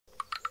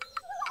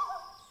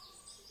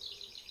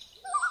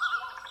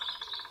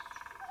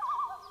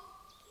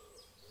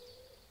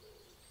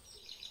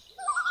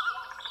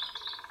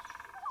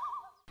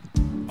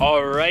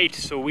All right,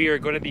 so we are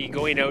going to be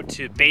going out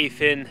to Baie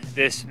Fine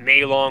this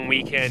May long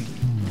weekend.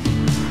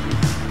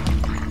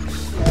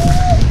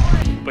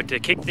 But to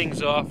kick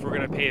things off, we're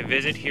going to pay a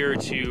visit here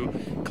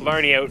to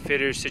Killarney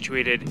Outfitters,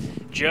 situated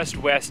just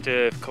west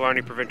of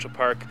Killarney Provincial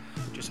Park,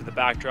 just with the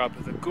backdrop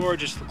of the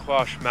gorgeous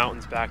Cloche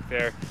Mountains back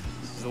there.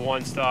 This is the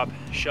one-stop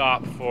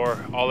shop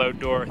for all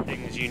outdoor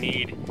things you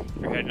need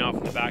if you're heading off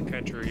in the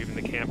backcountry or even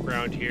the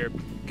campground here.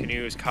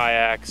 Canoes,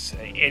 kayaks,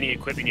 any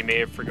equipment you may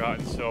have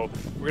forgotten. So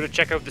we're going to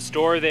check out the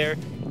store there,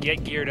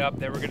 get geared up.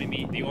 Then we're going to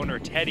meet the owner,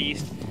 Ted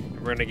East, and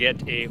we're going to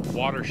get a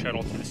water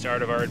shuttle to the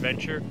start of our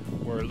adventure.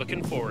 We're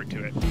looking forward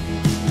to it.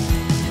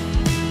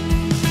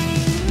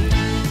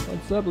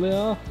 What's up,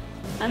 Leo?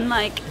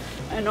 Unlike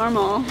a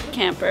normal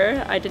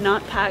camper, I did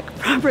not pack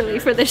properly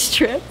for this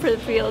trip for the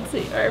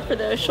for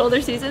the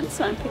shoulder season,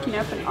 so I'm picking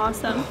up an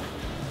awesome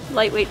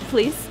lightweight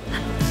fleece.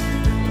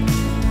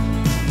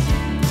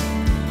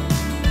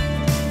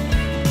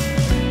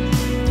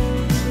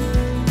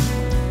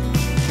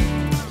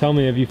 Tell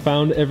me, have you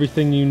found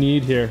everything you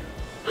need here?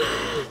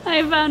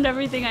 I found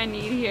everything I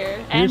need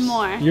here and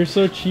more. You're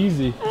so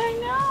cheesy. I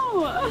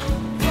know.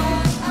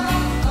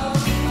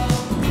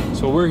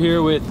 So we're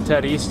here with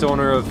Ted East,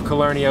 owner of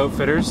Killarney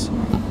Outfitters,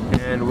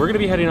 and we're going to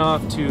be heading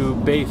off to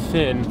Baie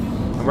Fine.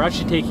 And we're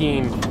actually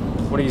taking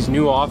one of these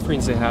new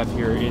offerings they have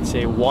here. It's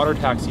a water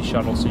taxi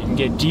shuttle, so you can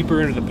get deeper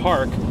into the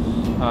park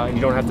and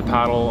you don't have to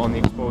paddle on the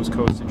exposed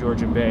coast of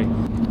Georgian Bay.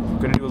 We're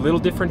going to do a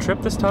little different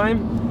trip this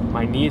time.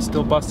 My knee is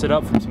still busted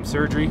up from some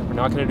surgery. We're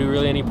not going to do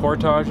really any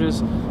portages,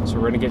 so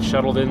we're going to get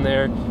shuttled in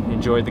there,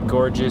 enjoy the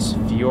gorgeous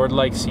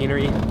fjord-like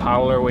scenery,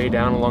 paddle our way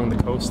down along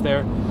the coast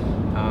there.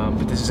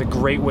 But this is a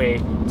great way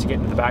to get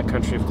into the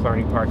backcountry of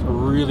Killarney Park. A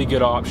really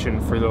good option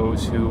for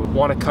those who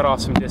want to cut off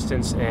some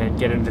distance and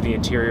get into the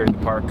interior of the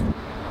park.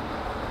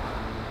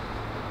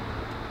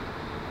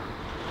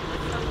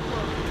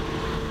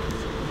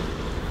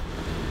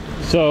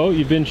 So,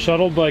 you've been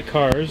shuttled by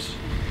cars.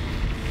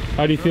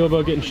 How do you feel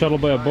about getting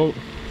shuttled by a boat?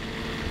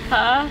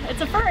 It's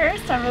a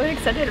first. I'm really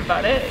excited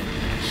about it. It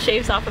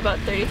shaves off about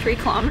 33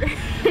 kilometers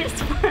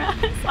for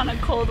us on a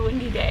cold,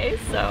 windy day,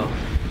 so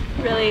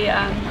really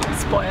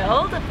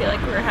spoiled. I feel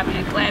like we're having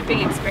a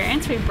glamping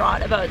experience. We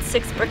brought about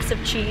 6 bricks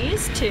of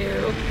cheese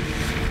to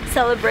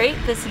celebrate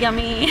this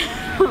yummy,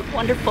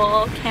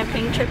 wonderful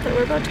camping trip that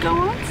we're about to go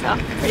on, so I'm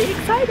pretty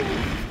excited.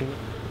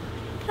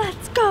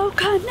 Let's go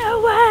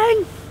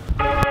canoeing!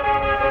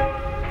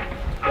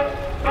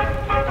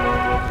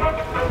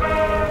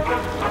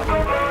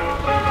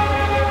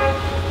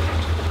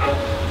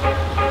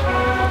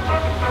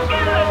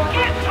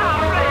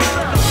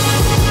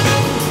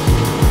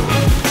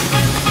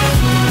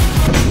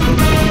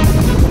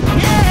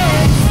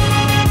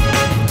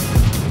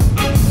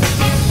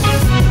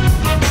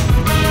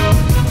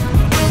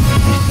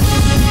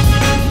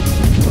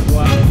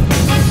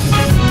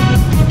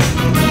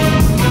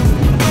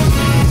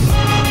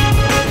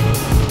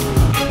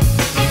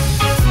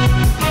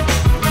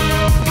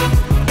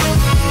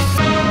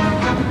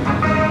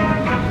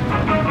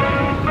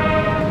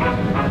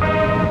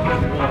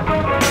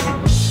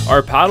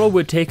 Our paddle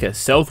would take us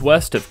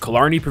southwest of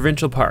Killarney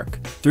Provincial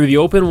Park, through the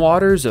open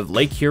waters of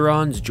Lake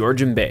Huron's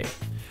Georgian Bay.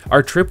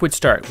 Our trip would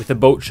start with a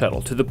boat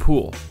shuttle to the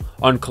pool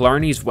on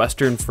Killarney's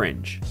western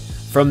fringe.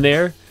 From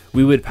there,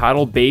 we would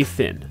paddle Baie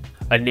Fine,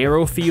 a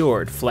narrow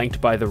fjord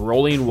flanked by the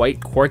rolling white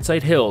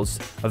quartzite hills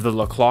of the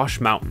Cloche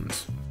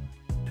Mountains.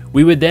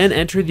 We would then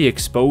enter the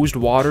exposed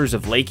waters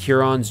of Lake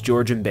Huron's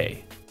Georgian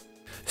Bay.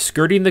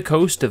 Skirting the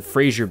coast of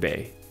Fraser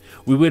Bay,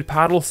 we would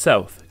paddle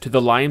south to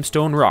the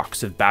limestone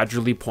rocks of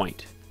Badgerly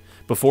Point,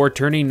 before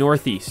turning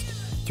northeast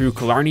through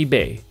Killarney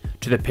Bay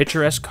to the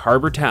picturesque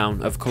harbour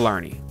town of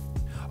Killarney.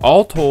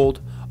 All told,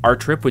 our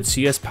trip would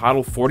see us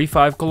paddle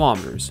 45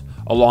 kilometers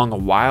along a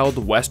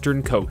wild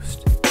western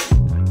coast.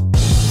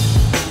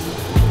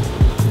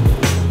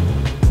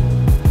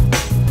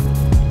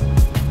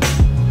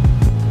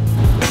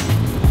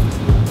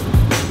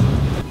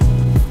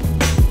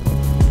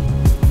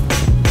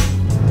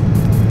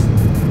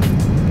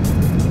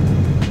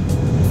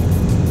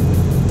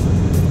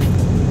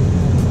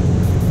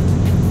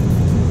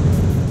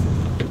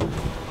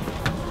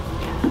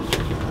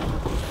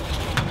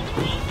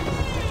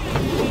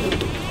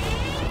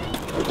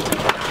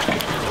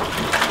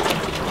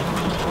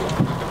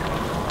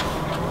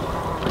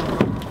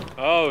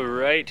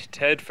 Alright,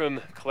 Ted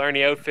from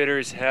Killarney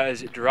Outfitters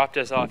has dropped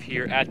us off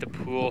here at the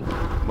pool.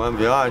 Bon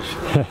voyage.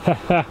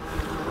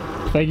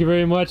 Thank you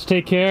very much,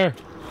 take care.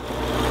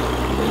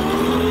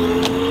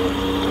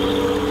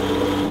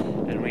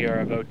 And we are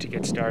about to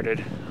get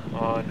started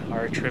on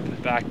our trip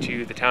back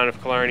to the town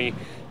of Killarney,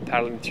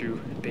 paddling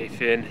through Baie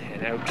Fine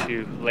and out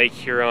to Lake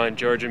Huron,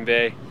 Georgian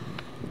Bay.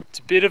 It's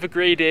a bit of a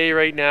gray day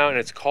right now and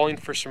it's calling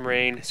for some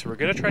rain, so we're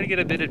going to try to get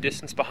a bit of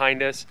distance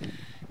behind us.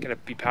 Going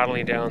to be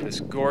paddling down this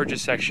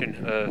gorgeous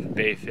section of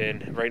Baie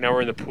Fine. Right now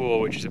we're in the pool,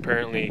 which is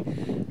apparently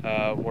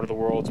one of the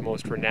world's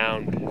most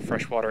renowned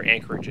freshwater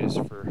anchorages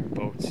for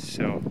boats.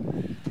 So,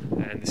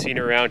 and the scene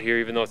around here,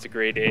 even though it's a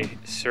gray day,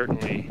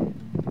 certainly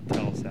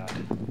tells that.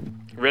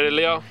 Ready,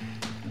 Leo?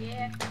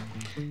 Yeah.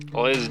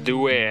 Let's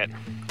do it.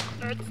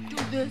 Let's do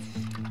this.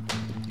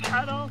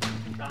 Paddle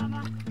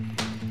drama.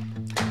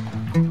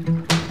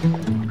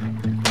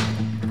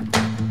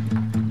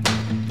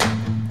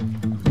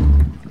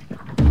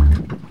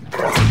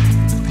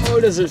 Oh,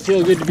 does it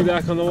feel good to be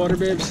back on the water,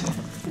 babes? I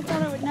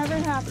thought it would never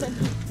happen.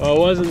 Well, it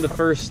wasn't the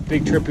first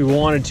big trip we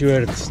wanted to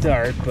at the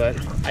start, but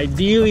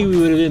ideally we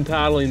would have been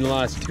paddling the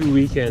last 2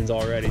 weekends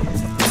already.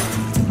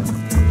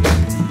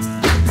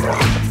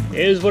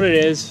 It is what it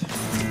is.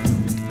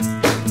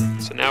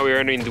 So now we are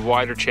entering the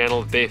wider channel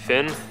of Baie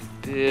Fine.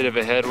 Bit of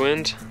a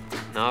headwind.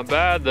 Not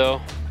bad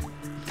though.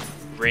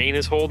 Rain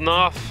is holding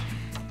off.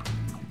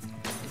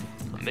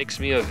 That makes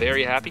me a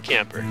very happy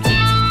camper.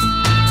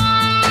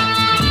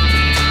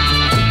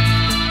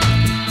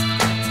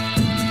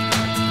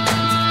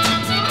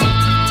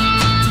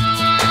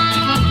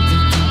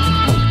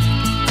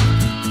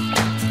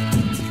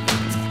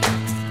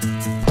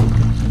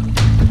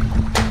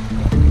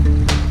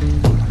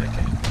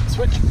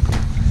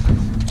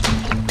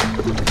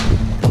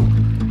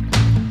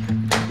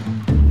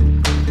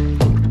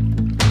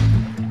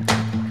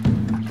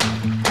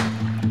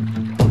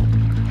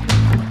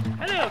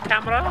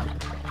 Camera.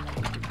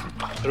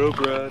 Hello,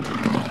 Brad.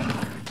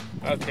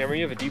 Wow, Cameron,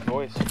 you have a deep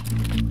voice.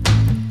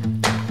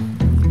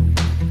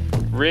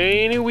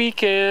 Rainy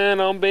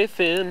weekend on Baie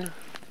Fine.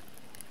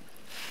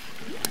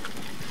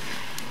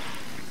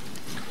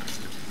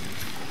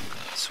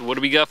 So what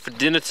do we got for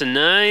dinner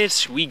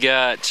tonight? We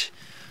got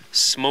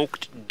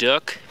smoked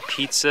duck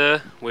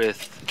pizza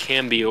with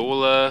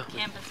cambiola.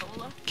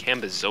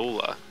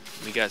 Cambazola.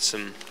 We got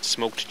some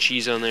smoked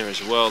cheese on there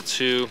as well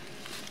too.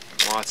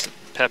 Lots of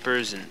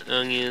peppers and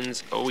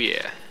onions. Oh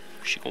yeah,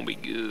 she gonna be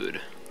good.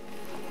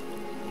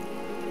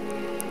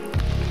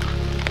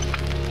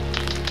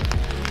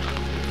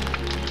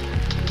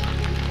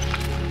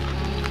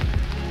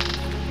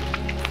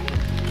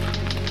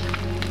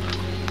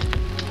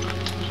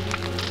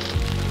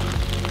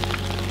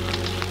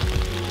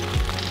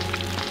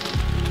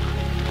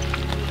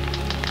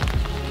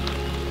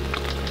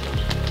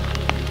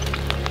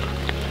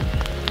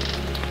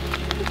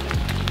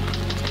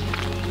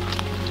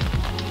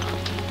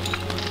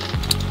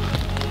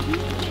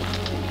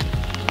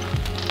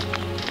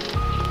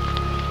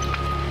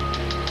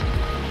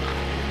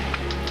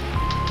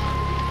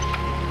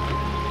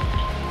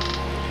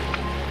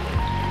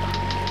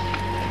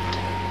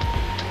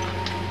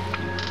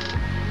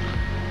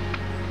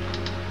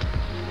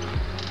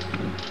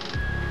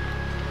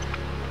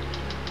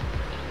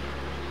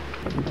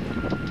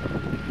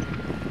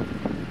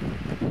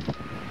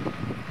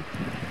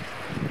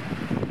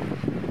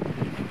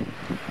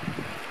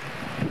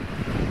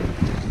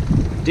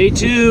 Day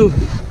 2,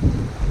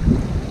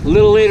 a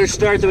little later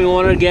start than we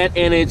wanted to get,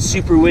 and it's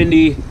super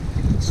windy.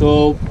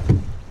 So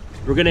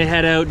we're gonna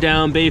head out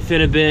down Baie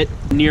Fine a bit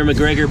near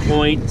McGregor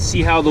Point,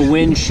 see how the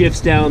wind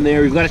shifts down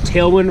there. We've got a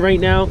tailwind right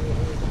now.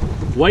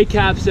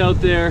 Whitecaps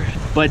out there,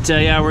 but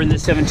yeah, we're in the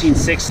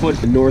 17.6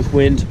 foot north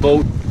wind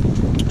boat.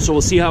 So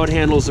we'll see how it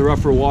handles the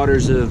rougher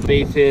waters of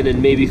Baie Fine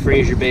and maybe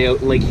Fraser Bay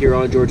out in Lake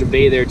Huron, Georgian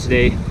Bay there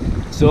today.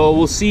 So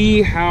we'll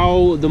see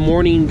how the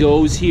morning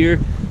goes here.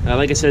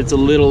 Like I said, it's a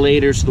little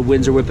later, so the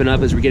winds are whipping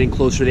up as we're getting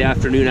closer to the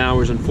afternoon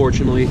hours,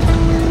 unfortunately.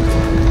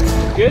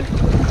 Good?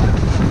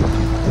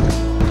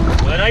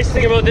 Well, the nice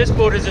thing about this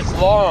boat is it's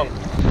long.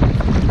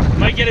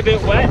 Might get a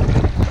bit wet.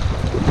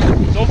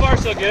 So far,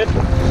 so good.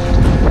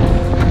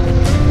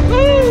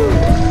 Woo!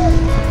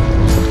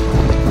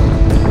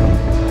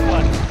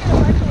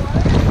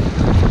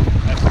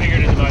 I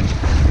figured as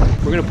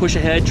much. We're gonna push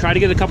ahead, try to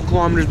get a couple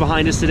kilometers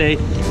behind us today.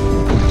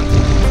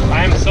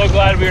 I am so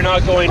glad we are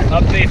not going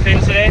up Baie Fine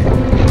today.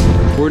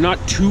 We're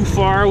not too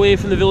far away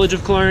from the village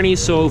of Killarney,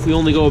 so if we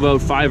only go about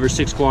 5 or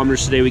 6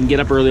 kilometers today, we can get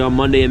up early on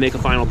Monday and make a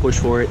final push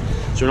for it.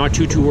 So we're not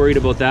too worried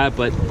about that,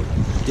 but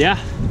yeah,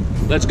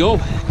 let's go. All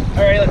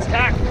right, let's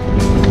tack.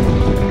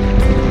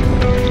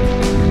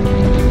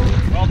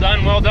 Well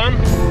done, well done.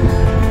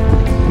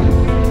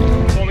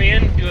 Pull me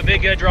in, do a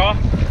big draw.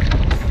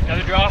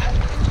 Another draw.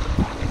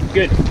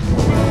 Good.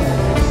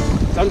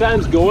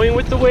 Sometimes going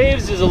with the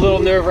waves is a little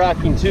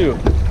nerve-wracking too.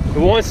 It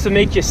wants to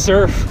make you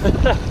surf.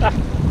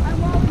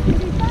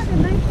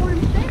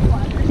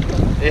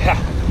 Yeah.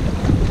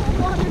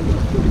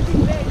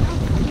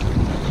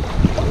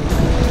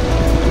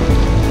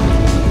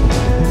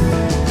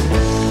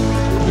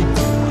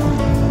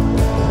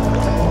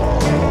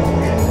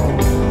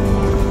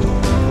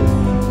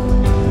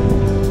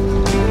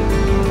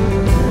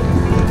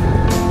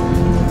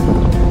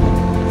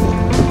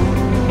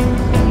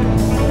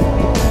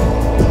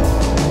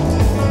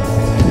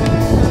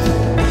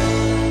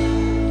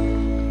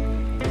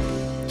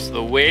 So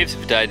the waves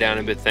have died down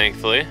a bit,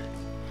 thankfully.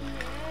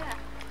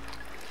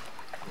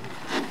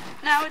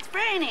 Now it's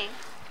raining.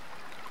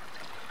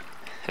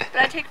 But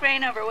I take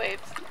rain over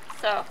waves,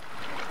 so.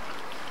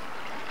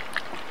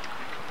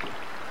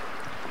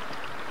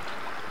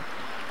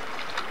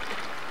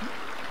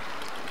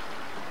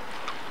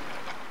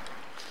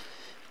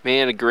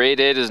 Man, a gray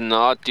day does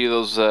not do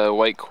those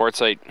white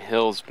quartzite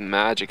hills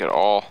magic at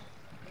all.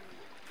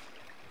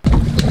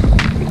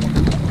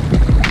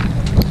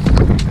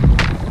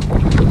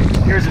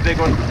 a big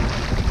one.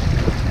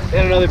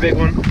 And another big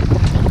one.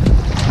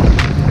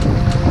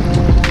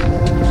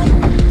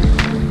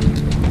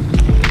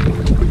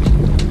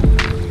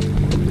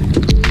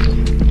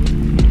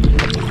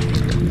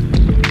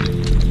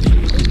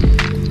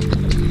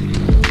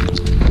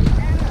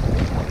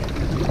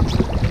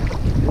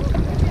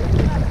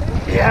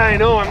 Yeah, I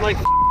know, I'm like,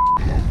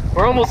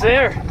 we're almost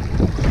there.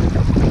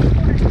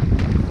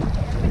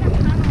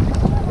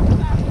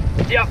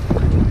 Yep,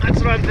 that's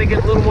what I'm thinking,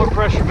 a little more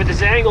pressure, but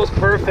this angle's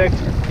perfect.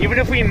 Even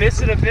if we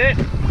miss it a bit,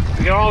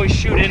 we can always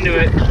shoot into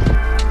it.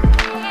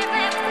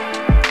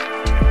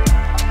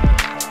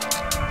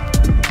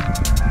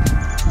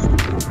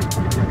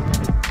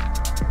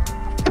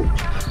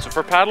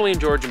 For paddling in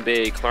Georgian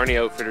Bay, Killarney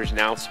Outfitters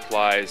now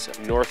supplies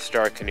North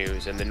Star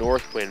canoes and the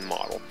Northwind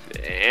model.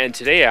 And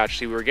today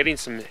actually we were getting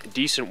some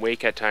decent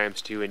wake at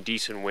times too and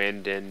decent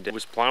wind, and it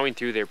was plowing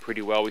through there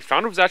pretty well. We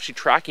found it was actually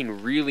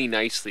tracking really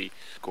nicely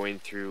going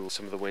through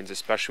some of the winds,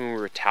 especially when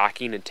we were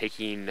tacking and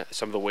taking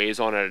some of the waves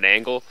on at an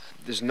angle.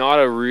 There's not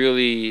a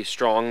really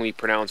strongly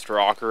pronounced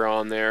rocker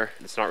on there.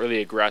 It's not really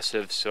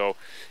aggressive, so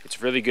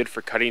it's really good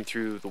for cutting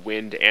through the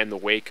wind and the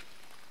wake.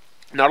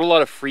 Not a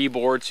lot of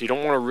freeboard, so you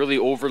don't want to really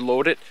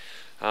overload it,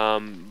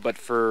 but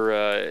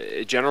for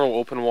general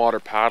open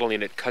water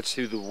paddling, it cuts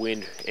through the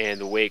wind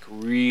and the wake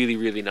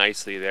really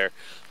nicely there.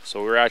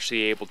 So we're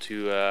actually able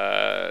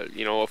to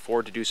you know,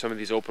 afford to do some of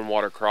these open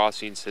water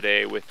crossings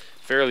today with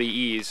fairly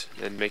ease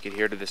and make it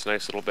here to this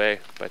nice little bay.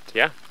 But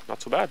yeah,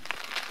 not so bad.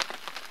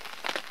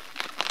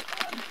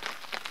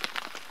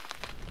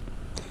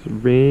 It's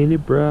rainy,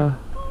 bruh.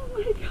 Oh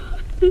my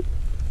god.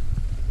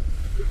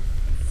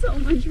 So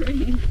much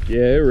rain.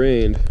 Yeah, it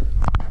rained.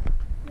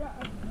 Yeah,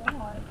 a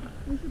lot.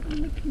 We should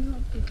bring the canoe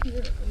up to here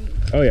at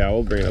least. Oh yeah,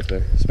 we'll bring it up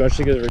there.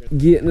 Especially because we're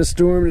getting a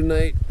storm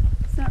tonight.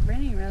 It's not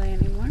raining really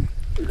anymore.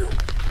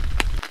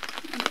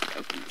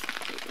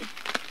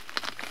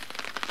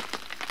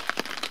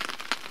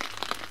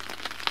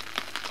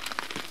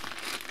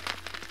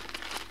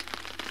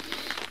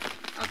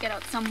 I'll get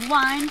out some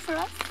wine for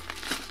us.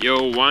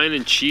 Yo, wine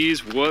and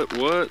cheese,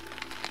 what?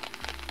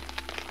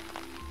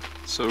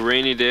 So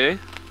rainy day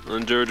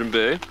on Georgian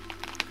Bay.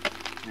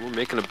 We're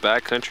making a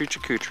backcountry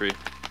charcuterie.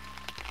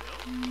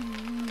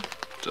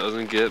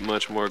 Doesn't get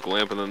much more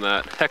glamping than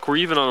that. Heck, we're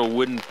even on a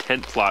wooden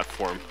tent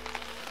platform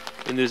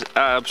in this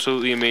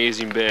absolutely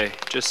amazing bay.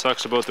 Just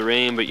sucks about the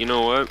rain, but you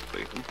know what?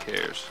 Like, who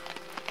cares?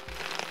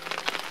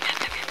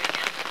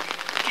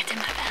 Get in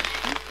my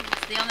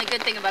belly. The only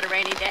good thing about a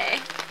rainy day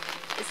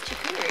is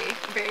charcuterie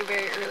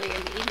very early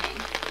in the evening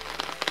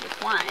with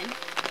wine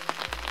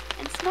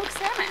and smoked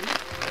salmon.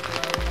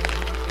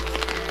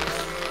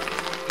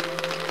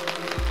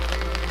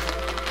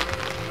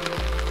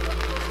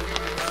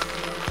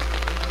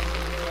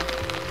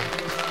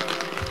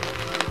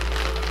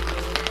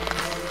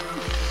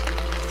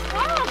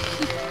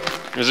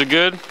 Is it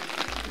good?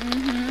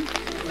 Mm-hmm.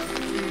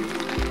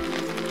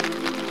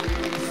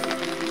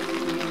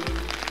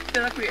 I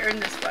feel like we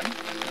earned this one.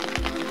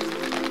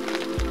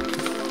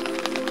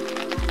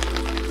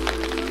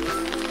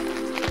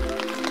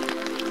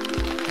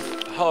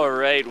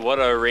 Alright, what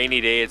a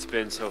rainy day it's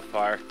been so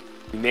far.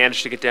 We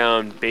managed to get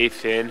down Baie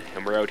Fine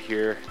and we're out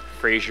here,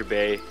 Fraser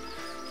Bay.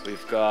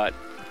 We've got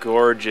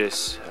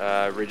gorgeous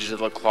ridges of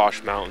the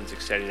Cloche Mountains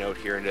extending out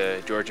here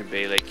into Georgian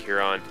Bay, Lake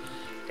Huron.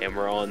 And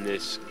we're on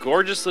this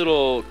gorgeous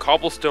little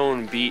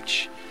cobblestone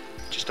beach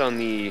just on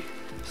the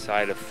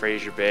side of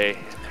Fraser Bay.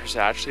 And there's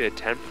actually a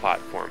tent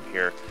platform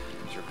here.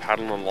 As we're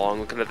paddling along,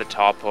 looking at the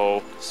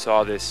topo,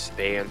 saw this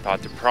bay and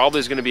thought there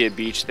probably is going to be a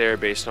beach there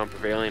based on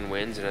prevailing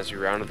winds. And as we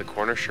rounded the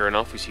corner, sure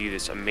enough, we see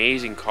this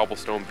amazing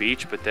cobblestone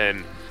beach, but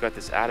then we've got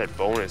this added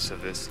bonus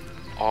of this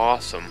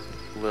awesome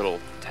little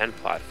tent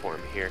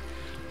platform here.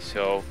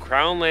 So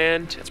Crown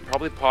Land, it's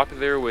probably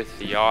popular with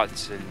the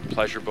yachts and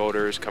pleasure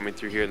boaters coming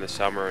through here in the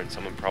summer, and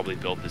someone probably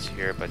built this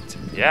here, but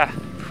yeah,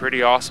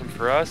 pretty awesome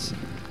for us.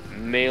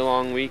 May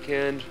long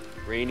weekend,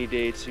 rainy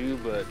day too,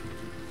 but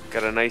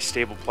got a nice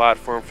stable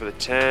platform for the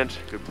tent,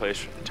 good place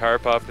for the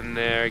tarp up in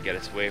there, get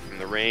us away from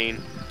the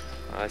rain.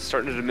 It's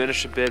starting to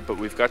diminish a bit, but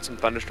we've got some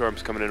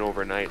thunderstorms coming in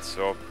overnight,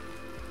 so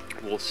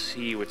we'll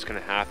see what's going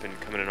to happen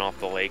coming in off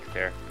the lake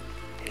there.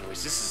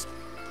 Anyways, this is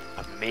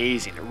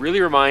amazing. It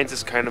really reminds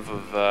us kind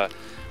of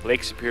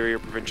Lake Superior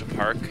Provincial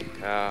Park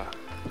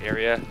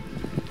area.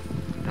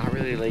 Not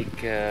really Lake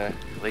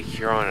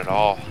Huron at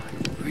all.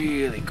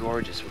 Really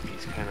gorgeous with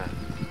these kind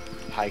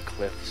of high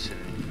cliffs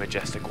and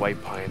majestic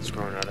white pines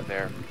growing out of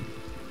there.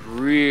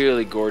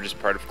 Really gorgeous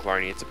part of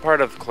Killarney. It's a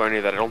part of Killarney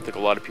that I don't think a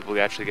lot of people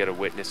actually get to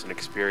witness and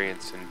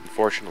experience, and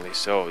fortunately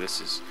so. This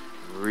is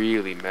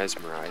really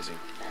mesmerizing.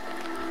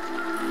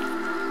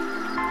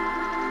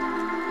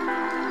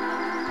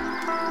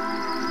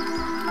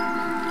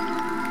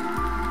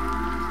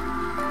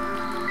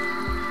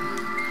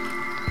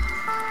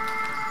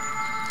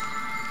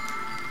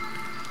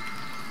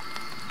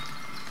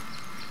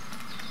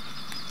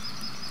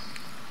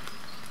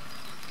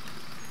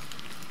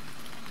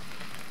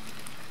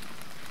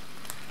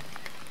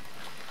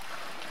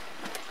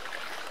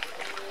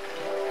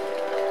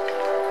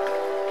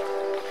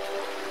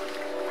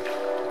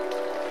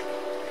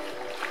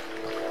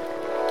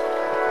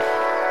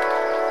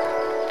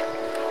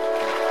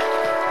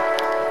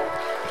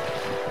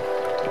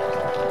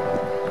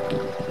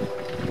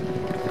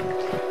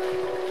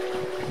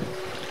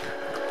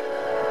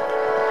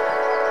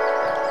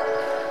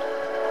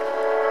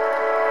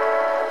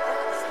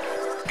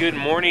 Good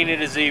morning.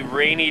 It is a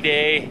rainy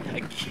day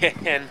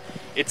again.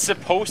 It's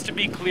supposed to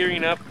be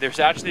clearing up. There's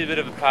actually a bit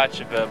of a patch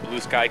of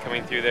blue sky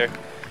coming through there.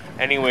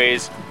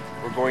 Anyways,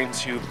 we're going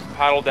to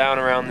paddle down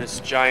around this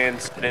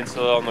giant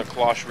peninsula on the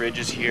Cloche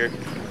ridges here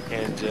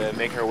and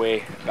make our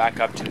way back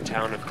up to the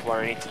town of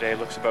Killarney today. It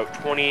looks about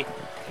 20,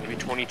 maybe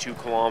 22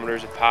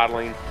 kilometers of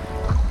paddling.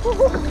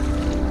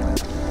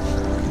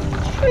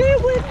 Chilly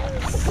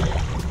winds,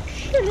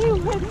 chilly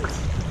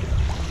winds.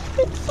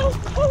 It's so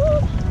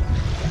cold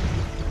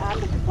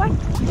and wet.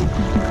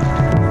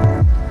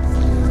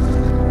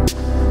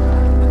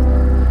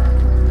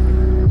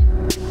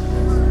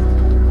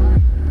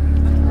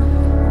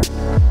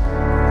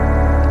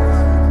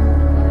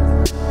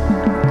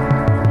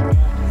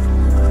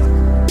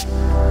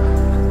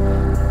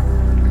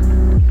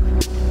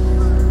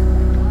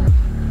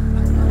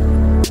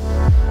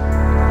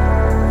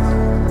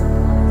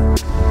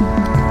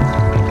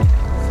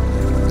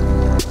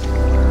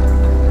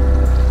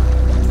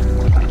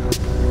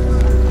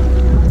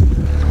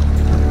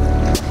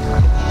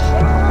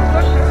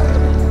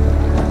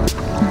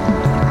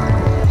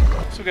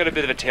 Got a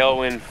bit of a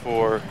tailwind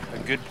for a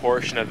good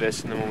portion of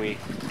this, and then when we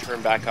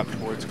turn back up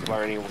towards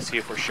Killarney, we'll see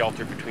if we're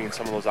sheltered between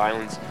some of those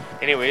islands.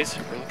 Anyways,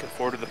 we're looking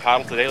forward to the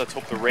paddle today. Let's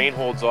hope the rain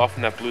holds off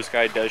and that blue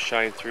sky does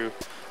shine through,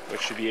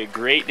 which should be a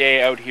great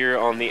day out here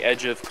on the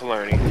edge of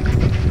Killarney.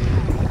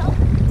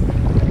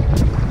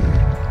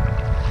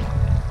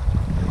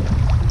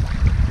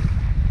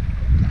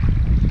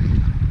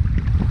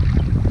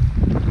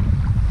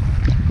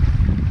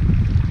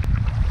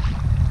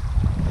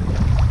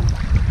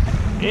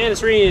 And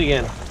it's raining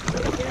again.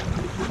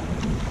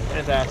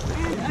 Fantastic.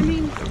 And, I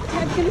mean,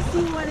 Ted's gonna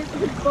see what his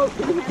boat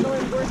can handle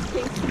in worst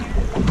case scenario.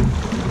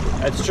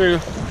 That's true.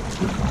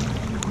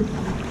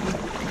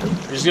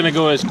 We're just gonna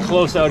go as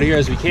close out here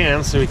as we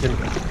can so we can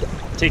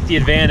take the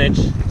advantage.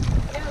 Yeah,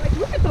 like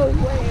look at those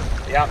waves.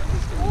 Yep.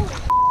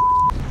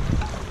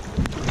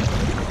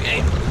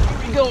 Okay,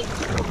 here we go.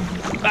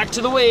 Back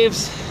to the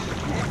waves.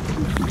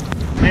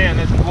 Man,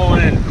 that's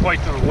blowing in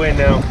quite the wind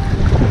now.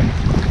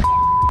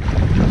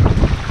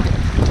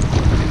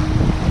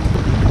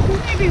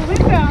 Maybe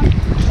windbound.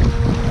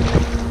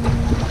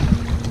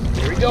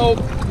 Here we go.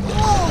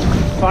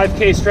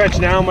 5K stretch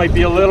now might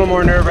be a little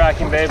more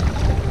nerve-wracking, babe. Oh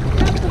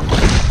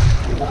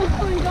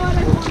my god,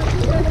 I want to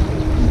do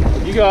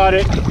it. You got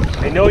it.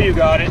 I know you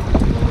got it.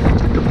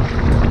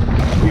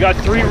 We got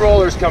 3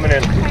 rollers coming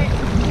in.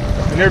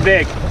 And they're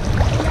big.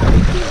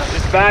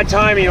 It's bad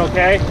timing,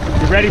 okay?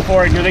 Get ready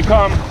for it. Here they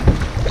come.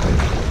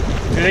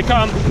 Here they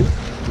come.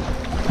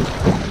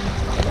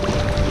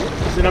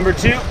 This is number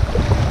 2.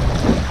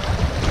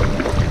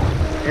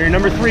 Here,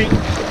 number 3.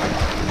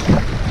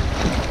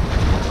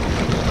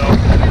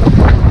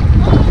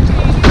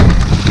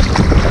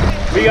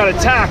 We got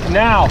attack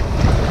now.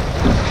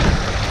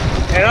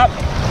 And up.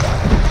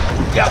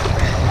 Yep.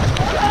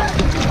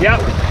 Yep.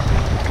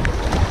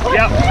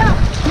 Yep.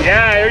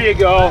 Yeah, there you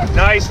go.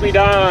 Nicely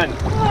done.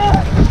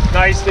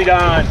 Nicely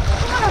done.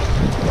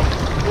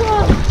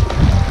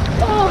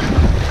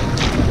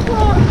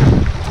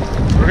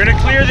 We're gonna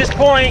clear this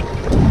point.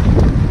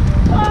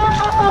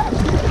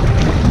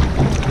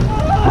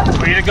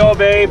 Way to go,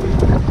 babe.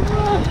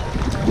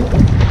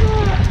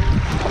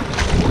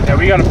 Yeah,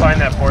 we gotta find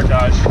that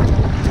portage.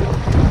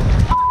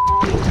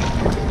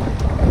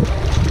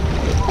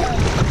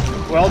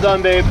 Well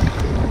done, babe.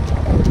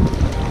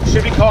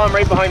 Should be calm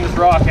right behind this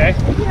rock, eh?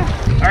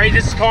 Yeah. All right,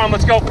 this is calm.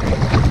 Let's go.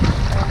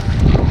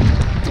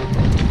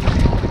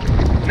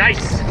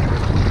 Nice.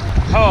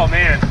 Oh,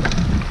 man.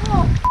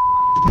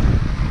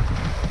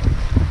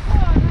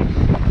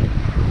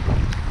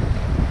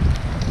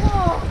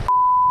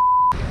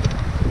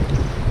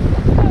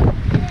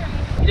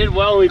 You did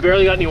well. We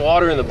barely got any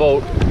water in the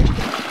boat.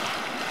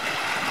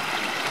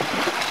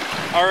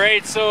 All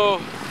right, so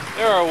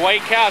there are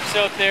white caps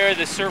out there.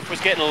 The surf was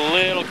getting a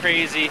little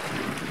crazy.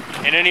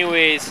 And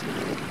anyways,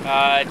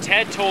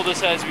 Ted told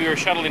us as we were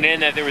shuttling in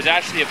that there was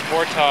actually a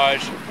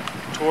portage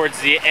towards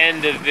the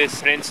end of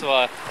this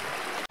peninsula.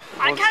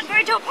 I can't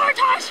go to a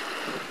portage!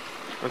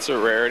 That's a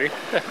rarity.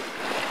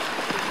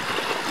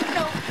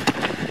 No.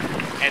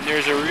 And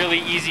there's a really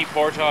easy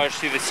portage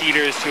through the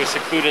cedars to a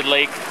secluded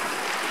lake.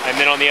 And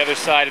then on the other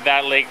side of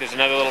that lake, there's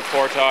another little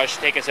portage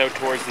to take us out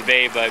towards the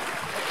bay. But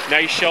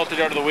nice sheltered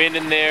out of the wind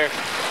in there.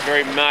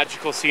 Very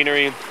magical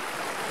scenery.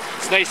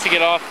 It's nice to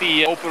get off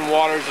the open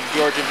waters of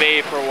Georgian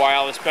Bay for a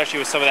while, especially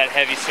with some of that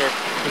heavy surf.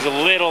 It was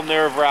a little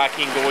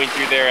nerve-wracking going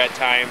through there at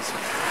times.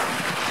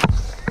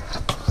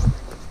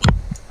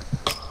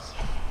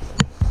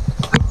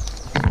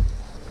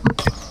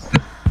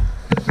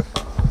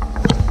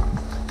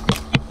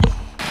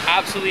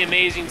 Absolutely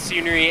amazing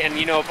scenery, and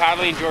you know,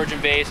 paddling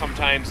Georgian Bay,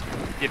 sometimes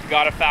you've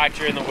got to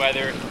factor in the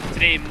weather.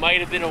 Today might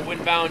have been a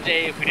windbound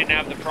day if we didn't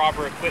have the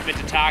proper equipment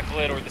to tackle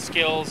it or the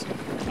skills.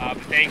 But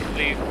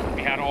thankfully,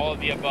 we had all of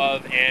the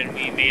above and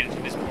we made it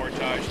to this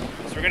portage.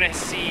 So we're gonna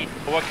see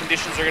what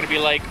conditions are gonna be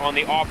like on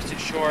the opposite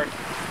shore.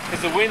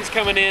 Because the wind's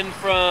coming in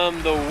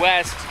from the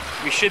west,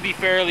 we should be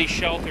fairly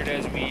sheltered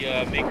as we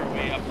make our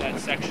way up that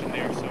section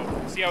there.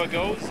 So see how it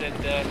goes,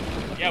 and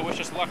yeah, wish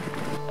us luck.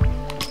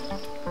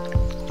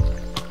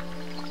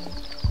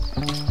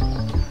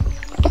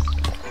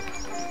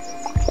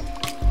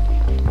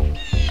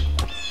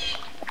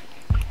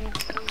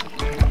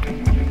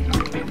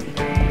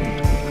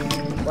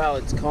 Wow,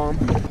 it's calm.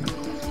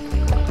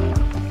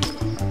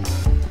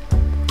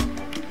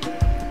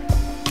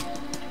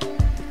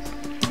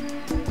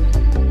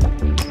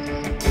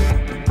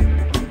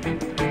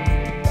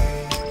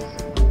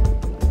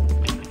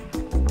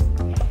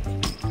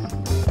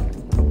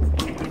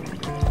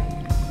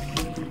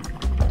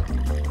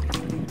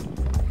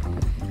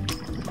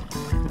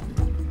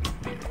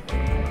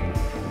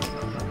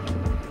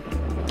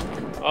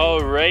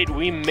 All right,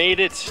 we made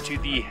it to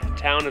the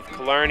town of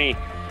Killarney,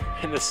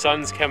 and the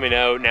sun's coming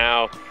out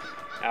now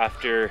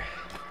after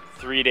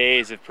 3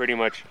 days of pretty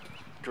much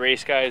gray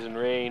skies and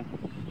rain.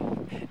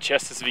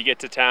 Just as we get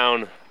to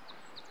town,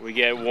 we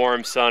get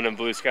warm sun and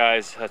blue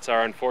skies. That's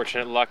our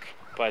unfortunate luck.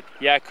 But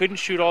yeah, I couldn't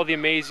shoot all the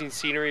amazing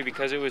scenery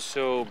because it was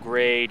so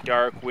gray,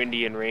 dark,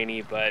 windy, and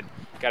rainy, but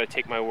gotta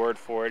take my word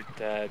for it.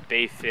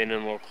 Baie Fine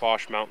and little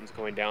Cloche Mountains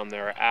going down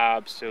there are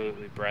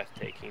absolutely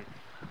breathtaking.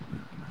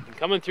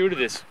 Coming through to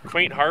this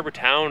quaint harbor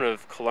town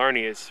of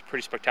Killarney is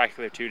pretty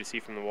spectacular too to see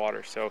from the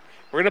water. So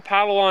we're gonna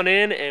paddle on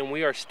in, and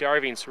we are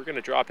starving, so we're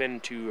gonna drop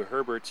into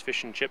Herbert's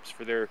Fish and Chips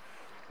for their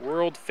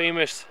world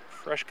famous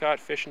fresh caught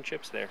fish and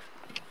chips there.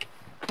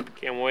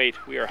 Can't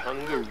wait, we are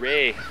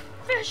hungry.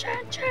 Fish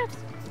and chips,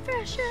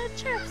 fish and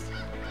chips.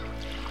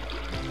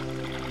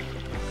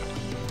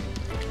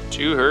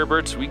 To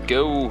Herbert's we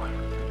go.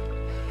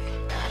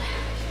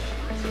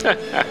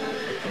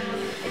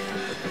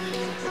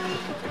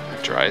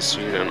 Dry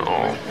suit and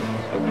all.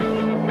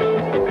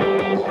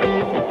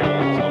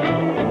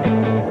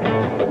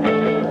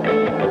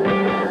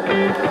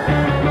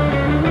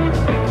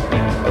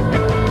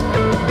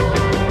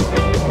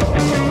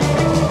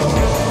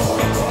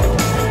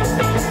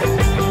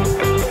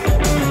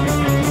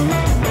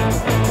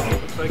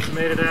 Looks like you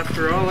made it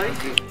after all, eh?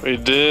 We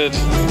did.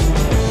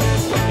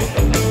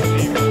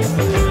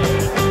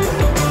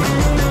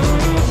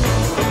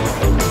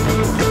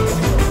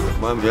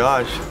 Bon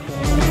voyage.